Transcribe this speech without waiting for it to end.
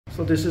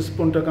So this is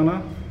Punta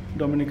Cana,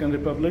 Dominican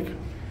Republic.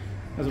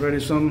 As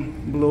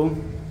Radisson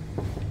Blu.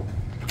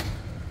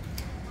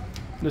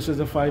 This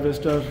is a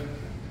 5-star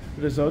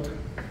resort.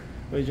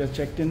 We just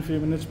checked in a few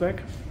minutes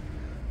back.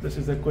 This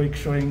is a quick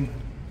showing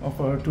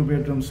of our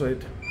 2-bedroom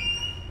suite.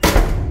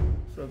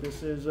 So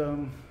this is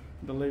the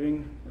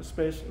living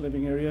space,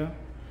 living area.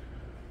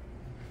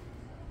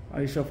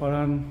 Aisha,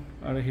 Farhan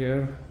are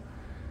here.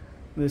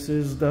 This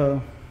is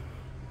the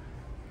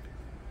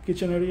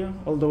kitchen area,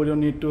 although we don't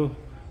need to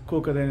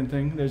cook or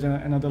anything. There's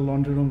another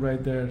laundry room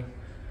right there.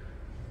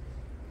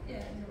 Yeah,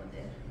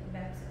 there, the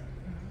back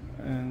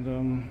side.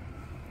 And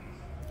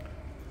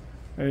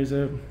there is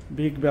a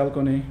big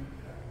balcony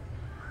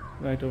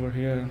right over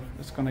here.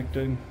 It's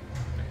connecting.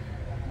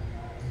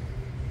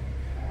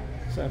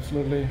 It's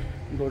absolutely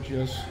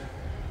gorgeous.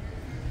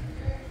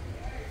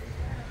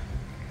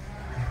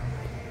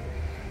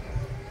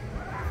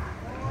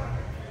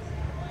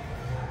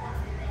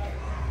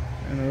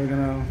 And we're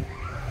gonna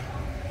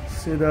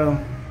see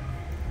the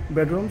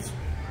bedrooms.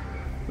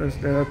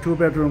 There are 2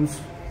 bedrooms.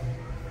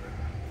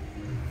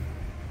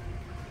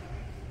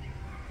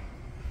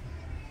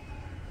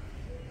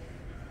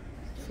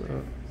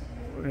 So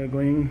we're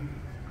going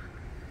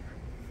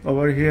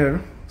over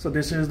here. So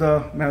this is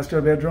the master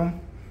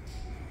bedroom.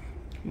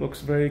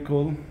 Looks very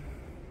cool.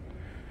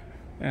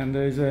 And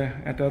there is a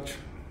attached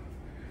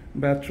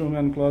bathroom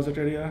and closet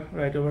area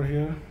right over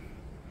here.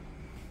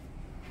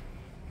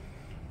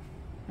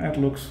 That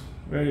looks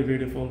very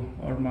beautiful,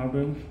 or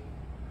marble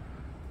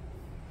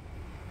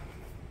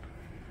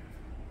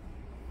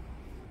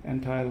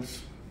and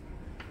tiles.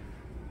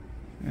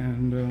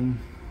 And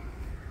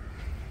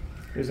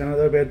there's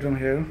another bedroom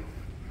here.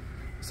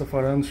 It's a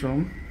Farhan's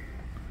room.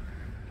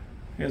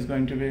 He's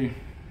going to be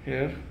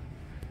here.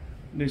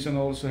 This one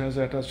also has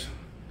attached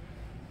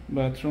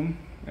bathroom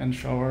and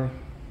shower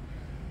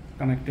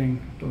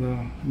connecting to the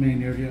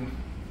main area.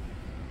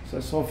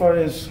 So far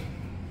is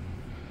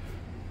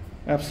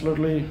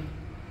absolutely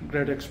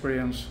great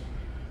experience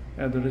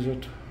at the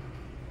resort.